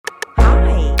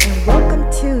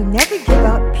Never give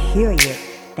up, period.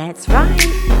 That's right,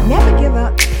 never give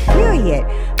up, period.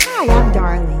 Hi, I'm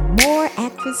Darlene Moore,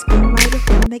 actress, screenwriter,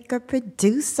 filmmaker,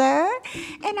 producer,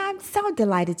 and I'm so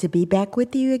delighted to be back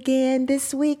with you again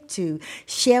this week to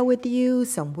share with you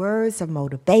some words of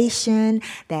motivation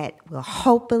that will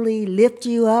hopefully lift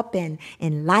you up and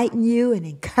enlighten you and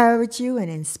encourage you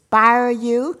and inspire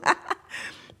you.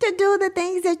 To do the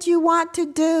things that you want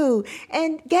to do.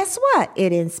 And guess what?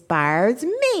 It inspires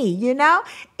me,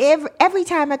 Every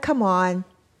time I come on,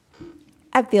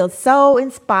 I feel so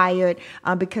inspired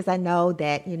because I know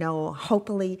that,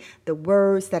 hopefully the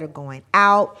words that are going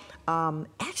out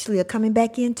actually are coming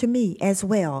back into me as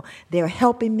well. They're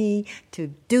helping me to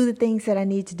do the things that I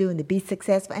need to do and to be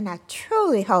successful. And I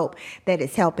truly hope that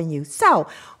it's helping you. So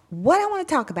what I want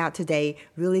to talk about today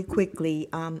really quickly,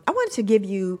 I wanted to give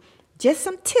you just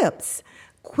some tips,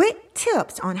 quick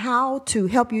tips on how to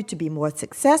help you to be more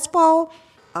successful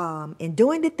in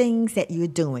doing the things that you're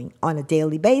doing on a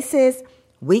daily basis,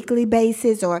 weekly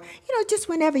basis, or just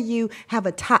whenever you have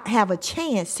a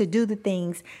chance to do the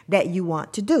things that you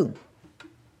want to do.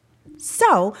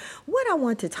 So what I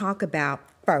want to talk about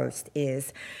first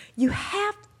is you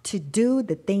have to do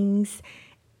the things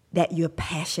that you're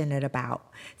passionate about.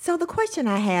 So the question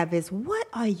I have is, what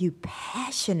are you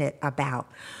passionate about?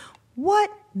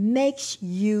 What makes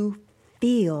you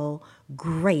feel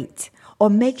great or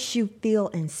makes you feel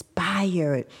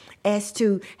inspired as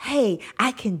to, hey,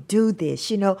 I can do this,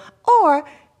 or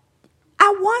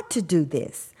I want to do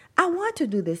this. I want to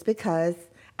do this because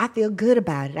I feel good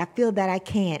about it. I feel that I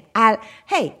can. I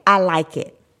like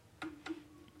it.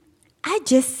 I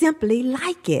just simply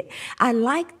like it. I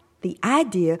like the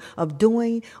idea of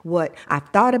doing what I've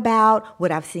thought about,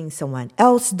 what I've seen someone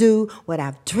else do, what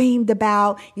I've dreamed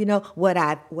about, what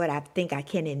I think I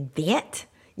can invent,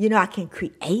 I can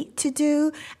create to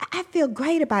do. I feel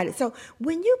great about it. So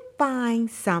when you find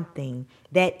something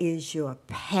that is your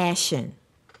passion,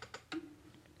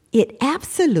 it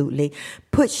absolutely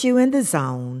puts you in the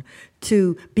zone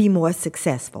to be more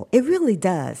successful. It really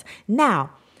does.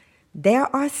 Now, there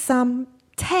are some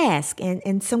tasks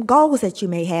and some goals that you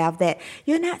may have that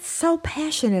you're not so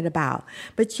passionate about,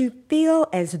 but you feel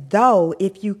as though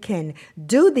if you can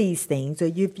do these things, or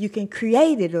if you can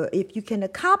create it, or if you can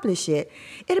accomplish it,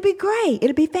 it'll be great.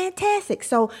 It'll be fantastic.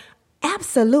 So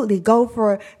absolutely go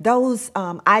for those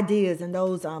ideas and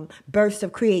those bursts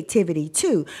of creativity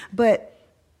too. But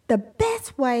the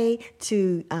best way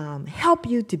to help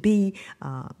you to be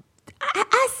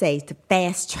I say to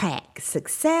fast track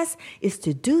success is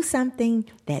to do something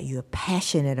that you're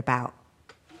passionate about.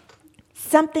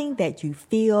 Something that you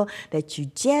feel that you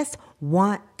just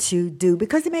want to do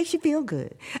because it makes you feel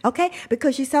good, okay?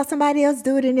 Because you saw somebody else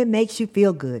do it and it makes you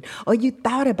feel good. Or you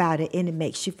thought about it and it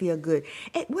makes you feel good.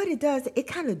 What it does, it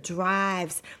kind of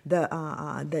drives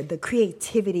the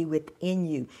creativity within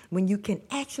you when you can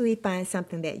actually find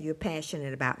something that you're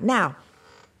passionate about. Now,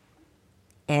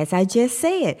 as I just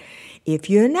said, if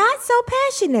you're not so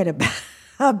passionate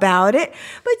about it,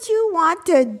 but you want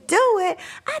to do it,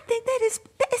 I think that it's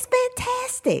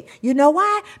fantastic. You know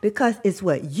why? Because it's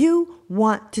what you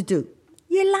want to do.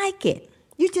 You like it.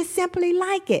 You just simply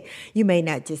like it. You may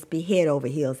not just be head over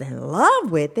heels in love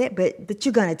with it, but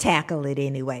you're going to tackle it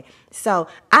anyway. So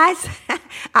I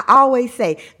always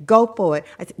say, go for it.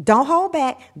 I say, don't hold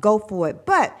back. Go for it.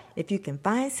 But if you can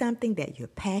find something that you're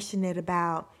passionate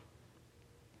about,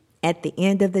 at the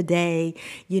end of the day,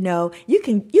 you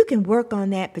can work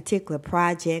on that particular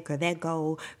project or that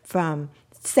goal from,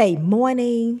 say,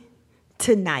 morning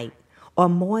to night, or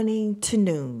morning to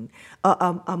noon,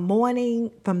 or a morning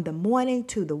from the morning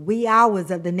to the wee hours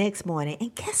of the next morning.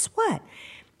 And guess what?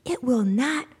 It will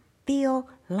not feel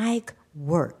like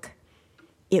work.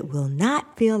 It will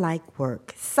not feel like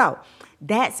work. So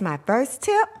that's my first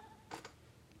tip.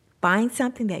 Find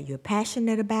something that you're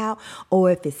passionate about, or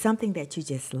if it's something that you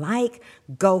just like,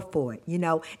 go for it,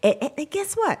 And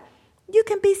guess what? You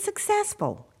can be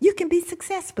successful. You can be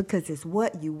successful because it's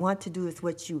what you want to do. It's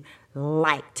what you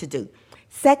like to do.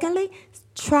 Secondly,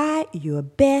 try your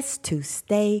best to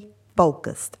stay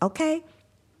focused, okay?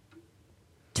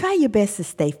 Try your best to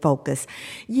stay focused.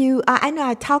 I know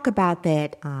I talk about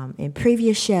that in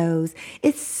previous shows.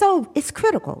 It's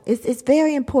critical. It's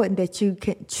very important that you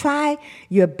can try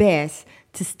your best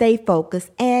to stay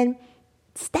focused and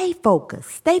stay focused.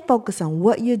 Stay focused on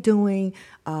what you're doing,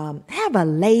 have a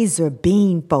laser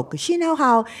beam focus. You know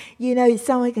how,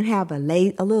 someone can have a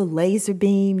little laser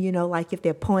beam, like if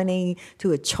they're pointing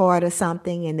to a chart or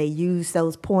something and they use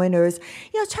those pointers.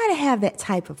 Try to have that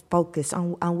type of focus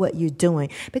on what you're doing,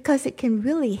 because it can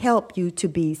really help you to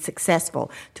be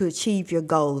successful, to achieve your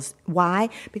goals. Why?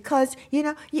 Because,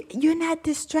 you're not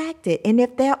distracted. And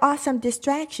if there are some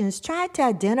distractions, try to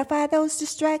identify those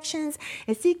distractions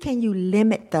and see, can you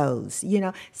limit those?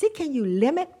 Can you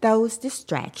limit those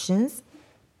distractions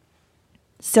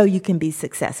so you can be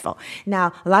successful?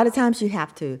 Now, a lot of times you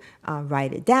have to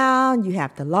write it down. You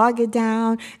have to log it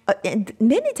down. And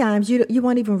many times you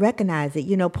won't even recognize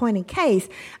it. Point in case,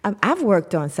 I've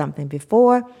worked on something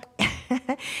before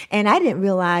and I didn't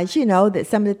realize, that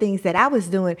some of the things that I was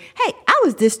doing, hey, I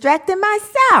was distracting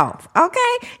myself,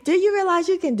 okay? Do you realize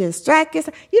you can distract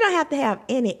yourself? You don't have to have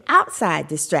any outside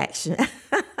distraction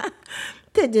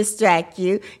to distract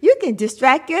you. You can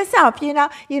distract yourself,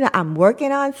 I'm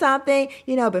working on something,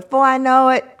 before I know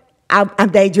it, I'm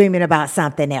daydreaming about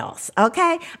something else,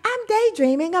 okay? I'm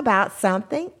daydreaming about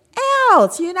something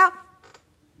else,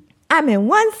 I'm in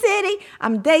one city,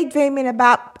 I'm daydreaming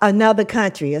about another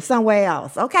country or somewhere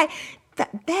else, okay?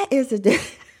 That is a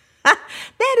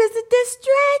that is a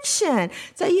distraction.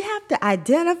 So you have to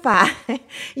identify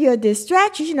your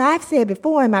distractions. I've said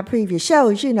before in my previous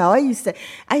shows, I used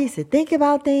to think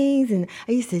about things and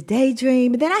I used to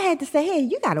daydream. And then I had to say, hey,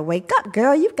 you got to wake up,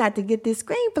 girl. You've got to get this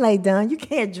screenplay done. You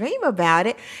can't dream about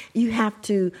it. You have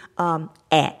to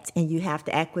act, and you have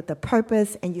to act with a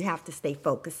purpose, and you have to stay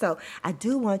focused. So I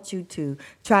do want you to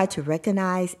try to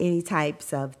recognize any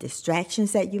types of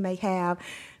distractions that you may have.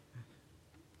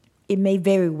 It may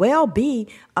very well be,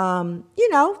 outside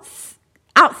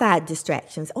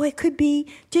distractions, or it could be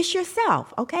just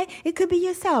yourself, okay? It could be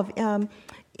yourself.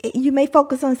 You may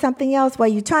focus on something else while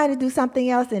you're trying to do something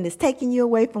else, and it's taking you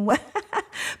away from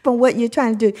what you're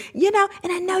trying to do. And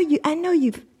I know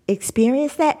you've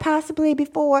experienced that possibly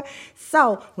before.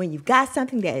 So when you've got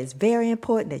something that is very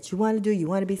important that you want to do, you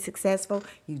want to be successful,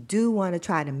 you do want to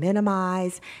try to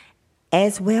minimize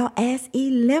as well as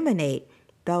eliminate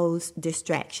those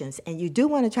distractions. And you do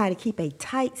want to try to keep a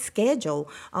tight schedule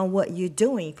on what you're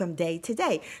doing from day to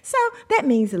day. So that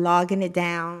means logging it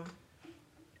down,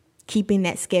 keeping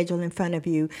that schedule in front of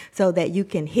you so that you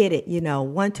can hit it,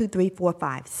 1, 2, 3, 4,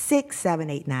 5, 6, 7,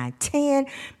 8, 9, 10.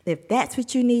 If that's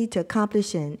what you need to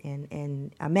accomplish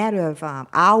in a matter of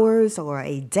hours or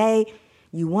a day,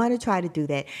 you want to try to do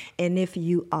that. And if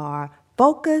you are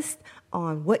focused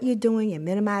on what you're doing and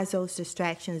minimize those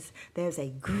distractions, there's a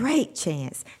great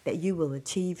chance that you will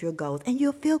achieve your goals, and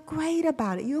you'll feel great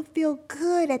about it. You'll feel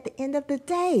good at the end of the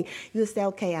day. You'll say,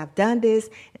 okay, I've done this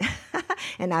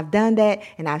and I've done that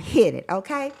and I've hit it,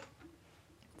 okay?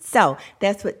 So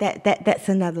that's that's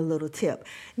another little tip.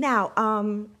 Now,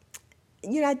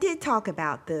 I did talk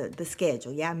about the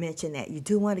schedule. Yeah, I mentioned that. You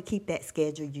do want to keep that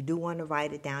schedule. You do want to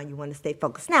write it down. You want to stay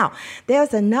focused. Now,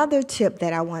 there's another tip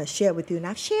that I want to share with you, and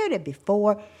I've shared it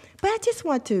before, but I just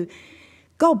want to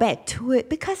go back to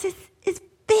it because it's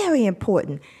very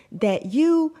important that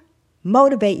you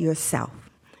motivate yourself.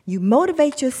 You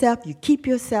motivate yourself, you keep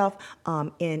yourself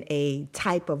in a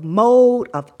type of mode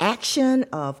of action,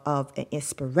 of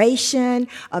inspiration,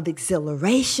 of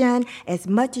exhilaration as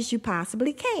much as you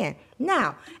possibly can.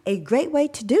 Now, a great way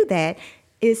to do that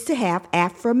is to have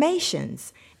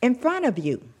affirmations in front of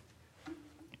you,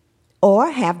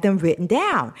 or have them written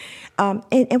down.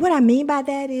 And what I mean by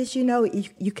that is,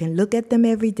 you can look at them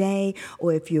every day,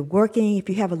 or if you're working, if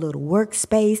you have a little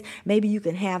workspace, maybe you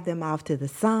can have them off to the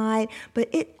side. But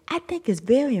I think it's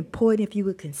very important if you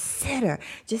would consider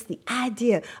just the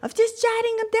idea of just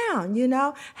jotting them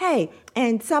down, Hey,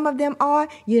 and some of them are,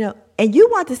 and you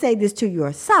want to say this to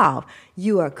yourself,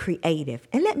 you are creative.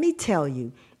 And let me tell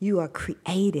you, you are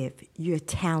creative, you're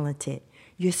talented,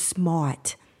 you're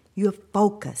smart, you're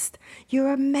focused.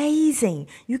 You're amazing.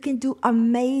 You can do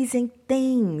amazing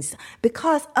things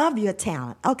because of your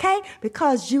talent, okay?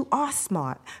 Because you are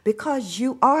smart, because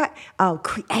you are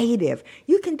creative.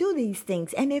 You can do these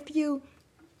things. And if you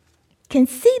can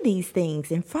see these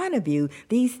things in front of you,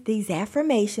 these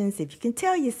affirmations, if you can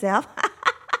tell yourself,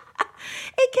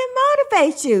 it can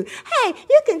motivate you. Hey,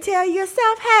 you can tell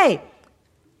yourself, hey,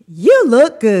 you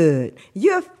look good.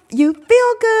 You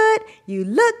feel good, you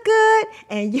look good,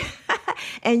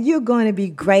 and you're going to be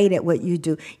great at what you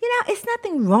do. It's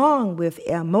nothing wrong with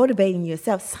motivating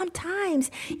yourself.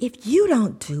 Sometimes if you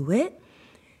don't do it,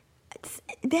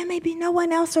 there may be no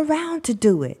one else around to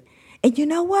do it. And you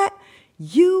know what?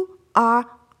 You are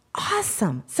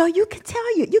awesome. So you can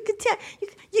tell you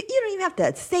don't even have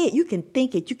to say it. You can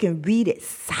think it. You can read it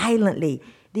silently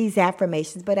these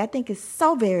affirmations, but I think it's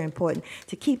so very important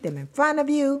to keep them in front of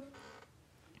you,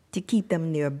 to keep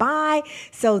them nearby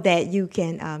so that you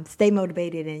can stay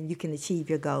motivated and you can achieve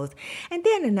your goals. And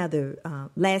then another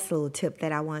last little tip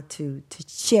that I want to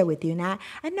share with you. And I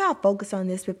know I focused on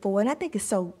this before, and I think it's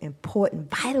so important,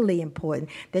 vitally important,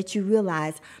 that you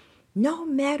realize no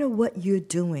matter what you're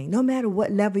doing, no matter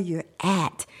what level you're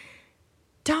at,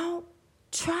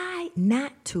 try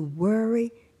not to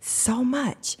worry so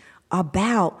much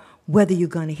about whether you're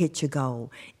going to hit your goal,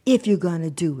 if you're going to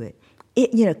do it.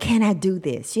 Can I do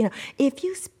this? If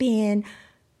you spend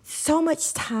so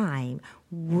much time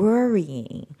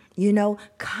worrying,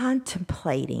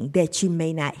 contemplating that you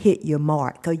may not hit your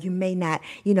mark, or you may not,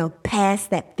 pass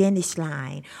that finish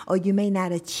line, or you may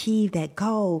not achieve that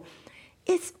goal,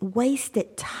 it's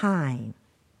wasted time.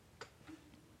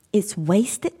 It's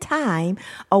wasted time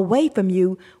away from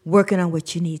you working on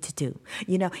what you need to do.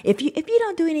 If you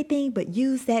don't do anything but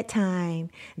use that time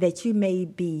that you may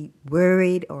be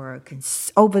worried or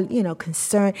concerned.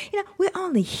 We're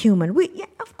only human.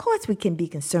 Of course we can be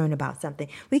concerned about something.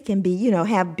 We can be,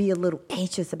 be a little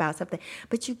anxious about something,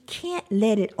 but you can't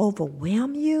let it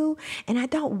overwhelm you. And I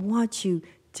don't want you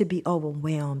to be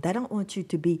overwhelmed. I don't want you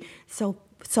to be so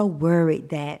worried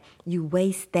that you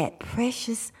waste that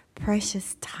precious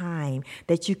time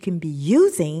that you can be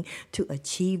using to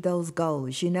achieve those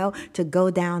goals, to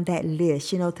go down that list,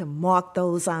 to mark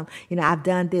those, I've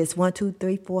done this 1, 2,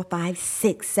 3, 4, 5,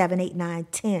 6, 7, 8, 9,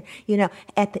 10,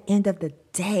 at the end of the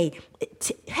day,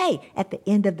 at the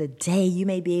end of the day, you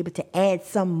may be able to add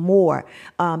some more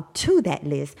to that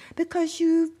list because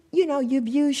you've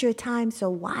used your time so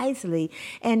wisely.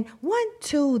 And one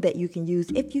tool that you can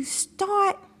use, if you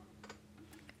start,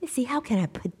 let's see, how can I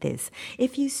put this?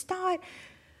 If you start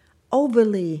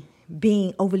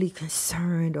being overly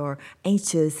concerned or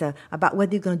anxious about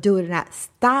whether you're going to do it or not,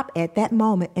 stop at that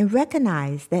moment and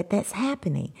recognize that that's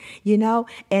happening,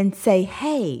 and say,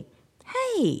 hey,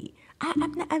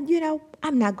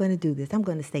 I'm not going to do this. I'm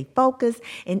going to stay focused.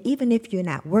 And even if you're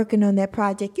not working on that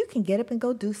project, you can get up and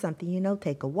go do something,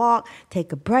 take a walk,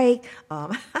 take a break.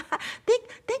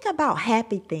 Think about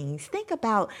happy things. Think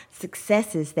about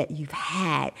successes that you've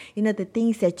had, the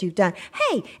things that you've done.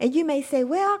 Hey, and you may say,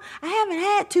 well, I haven't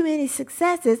had too many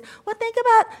successes. Well, think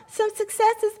about some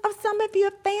successes of some of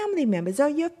your family members or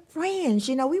your friends.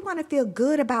 We want to feel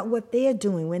good about what they're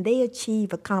doing when they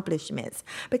achieve accomplishments,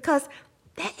 because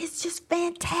that is just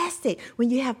fantastic when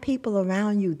you have people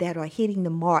around you that are hitting the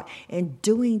mark and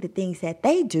doing the things that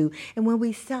they do. And when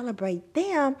we celebrate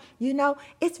them,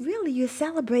 it's really you're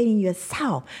celebrating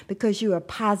yourself because you're a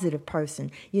positive person.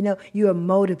 You're a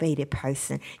motivated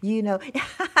person. You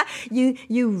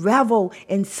revel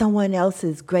in someone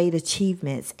else's great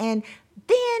achievements. And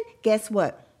then guess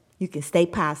what? You can stay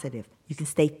positive. You can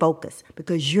stay focused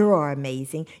because you are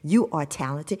amazing, you are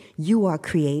talented, you are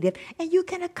creative, and you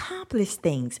can accomplish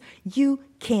things. You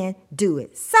can do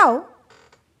it. So,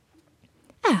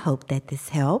 I hope that this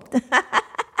helped.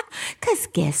 Because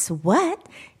guess what?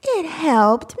 It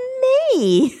helped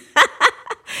me.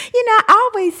 I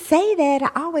always say that.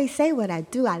 I always say what I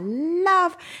do. I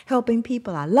love helping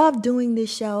people. I love doing this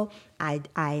show. I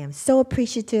am so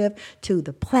appreciative to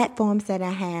the platforms that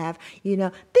I have.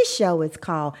 This show is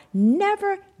called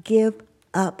Never Give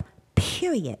Up,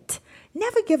 period.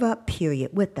 Never give up,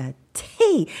 period, with a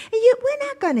T. We're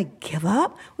not going to give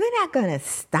up. We're not going to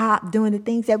stop doing the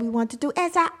things that we want to do,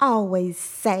 as I always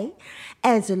say,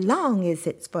 as long as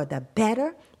it's for the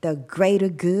better, the greater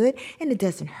good, and it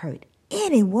doesn't hurt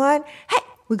anyone. Hey,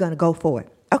 we're going to go for it.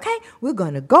 Okay? We're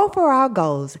going to go for our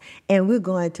goals, and we're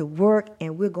going to work,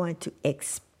 and we're going to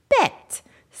expect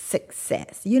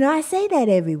success. I say that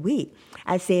every week.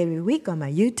 I say every week on my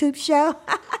YouTube show.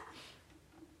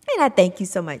 And I thank you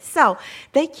so much. So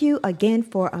thank you again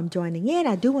for joining in.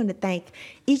 I do want to thank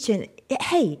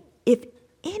if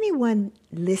anyone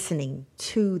listening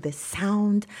to the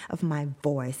sound of my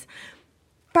voice,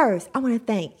 first, I want to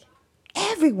thank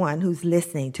everyone who's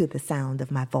listening to the sound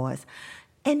of my voice.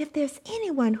 And if there's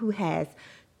anyone who has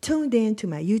tuned in to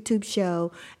my YouTube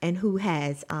show and who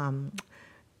has, gone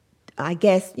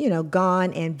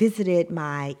and visited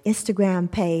my Instagram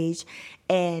page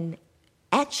and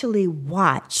actually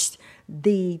watched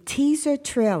the teaser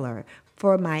trailer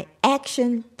for my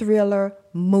action thriller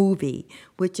movie,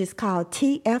 which is called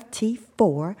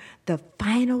TFT4, The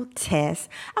Final Test,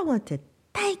 I want to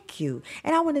thank you.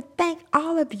 And I want to thank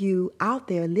all of you out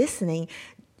there listening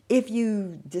if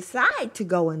you decide to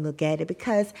go and look at it,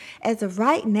 because as of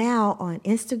right now on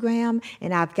Instagram,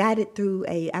 and I've got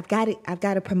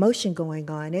a promotion going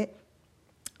on it,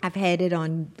 I've had it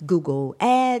on Google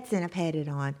Ads, and I've had it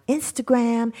on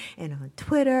Instagram and on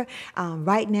Twitter.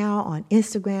 Right now on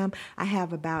Instagram, I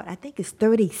have about, I think it's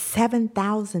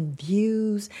 37,000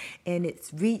 views, and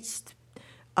it's reached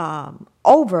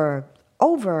over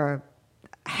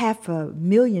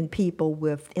 500,000 people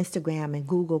with Instagram and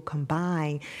Google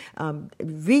combined,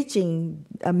 reaching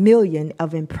 1 million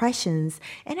of impressions.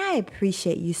 And I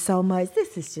appreciate you so much.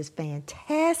 This is just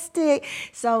fantastic.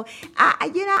 So,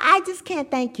 I just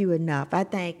can't thank you enough. I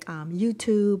thank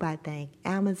YouTube. I thank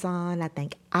Amazon. I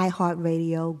thank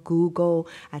iHeartRadio, Google.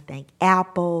 I thank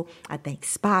Apple. I thank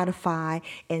Spotify,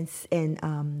 and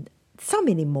so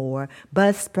many more,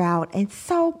 Buzzsprout, and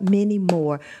so many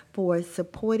more for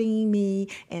supporting me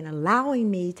and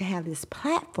allowing me to have this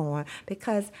platform,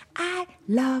 because I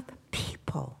love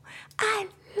people. I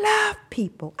love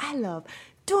people. I love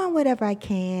doing whatever I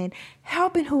can,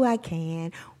 helping who I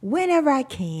can, whenever I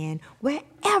can,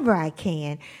 wherever I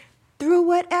can, through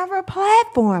whatever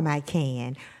platform I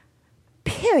can.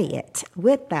 Period,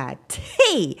 with a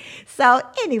T. So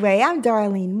anyway, I'm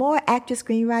Darlene Moore, actress,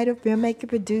 screenwriter, filmmaker,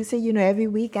 producer. Every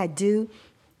week I do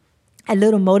a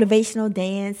little motivational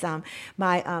dance.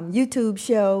 My YouTube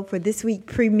show for this week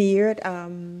premiered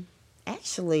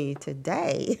actually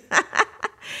today.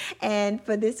 And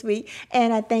for this week,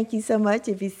 and I thank you so much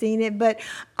if you've seen it. But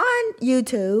on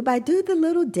YouTube, I do the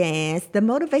little dance, the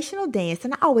motivational dance,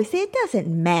 and I always say it doesn't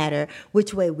matter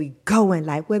which way we go in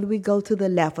life, whether we go to the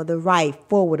left or the right,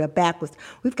 forward or backwards.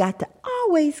 We've got to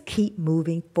always keep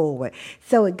moving forward.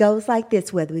 So it goes like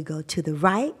this: whether we go to the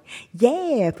right,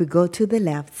 yeah. If we go to the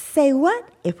left, say what?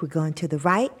 If we're going to the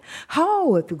right,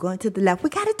 ho. If we're going to the left, we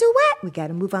got to do what? We got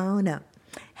to move on up.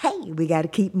 Hey, we got to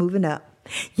keep moving up.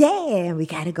 Yeah, we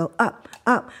got to go up,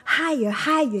 higher,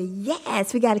 higher.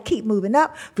 Yes, we got to keep moving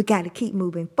up. We got to keep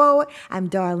moving forward. I'm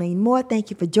Darlene Moore. Thank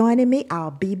you for joining me.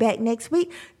 I'll be back next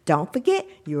week. Don't forget,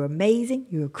 you're amazing,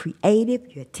 you're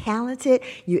creative, you're talented,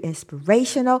 you're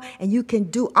inspirational, and you can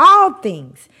do all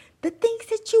things. The things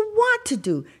that you want to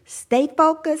do. Stay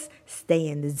focused, stay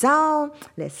in the zone.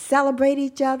 Let's celebrate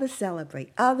each other,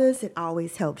 celebrate others. It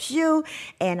always helps you.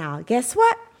 And guess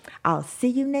what? I'll see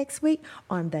you next week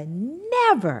on the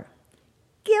Never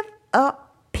Give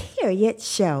Up Period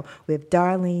show with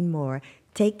Darlene Moore.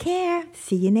 Take care.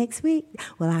 See you next week.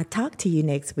 Well, I'll talk to you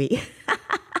next week.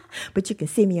 But you can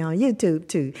see me on YouTube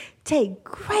too. Take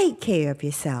great care of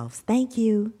yourselves. Thank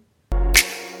you.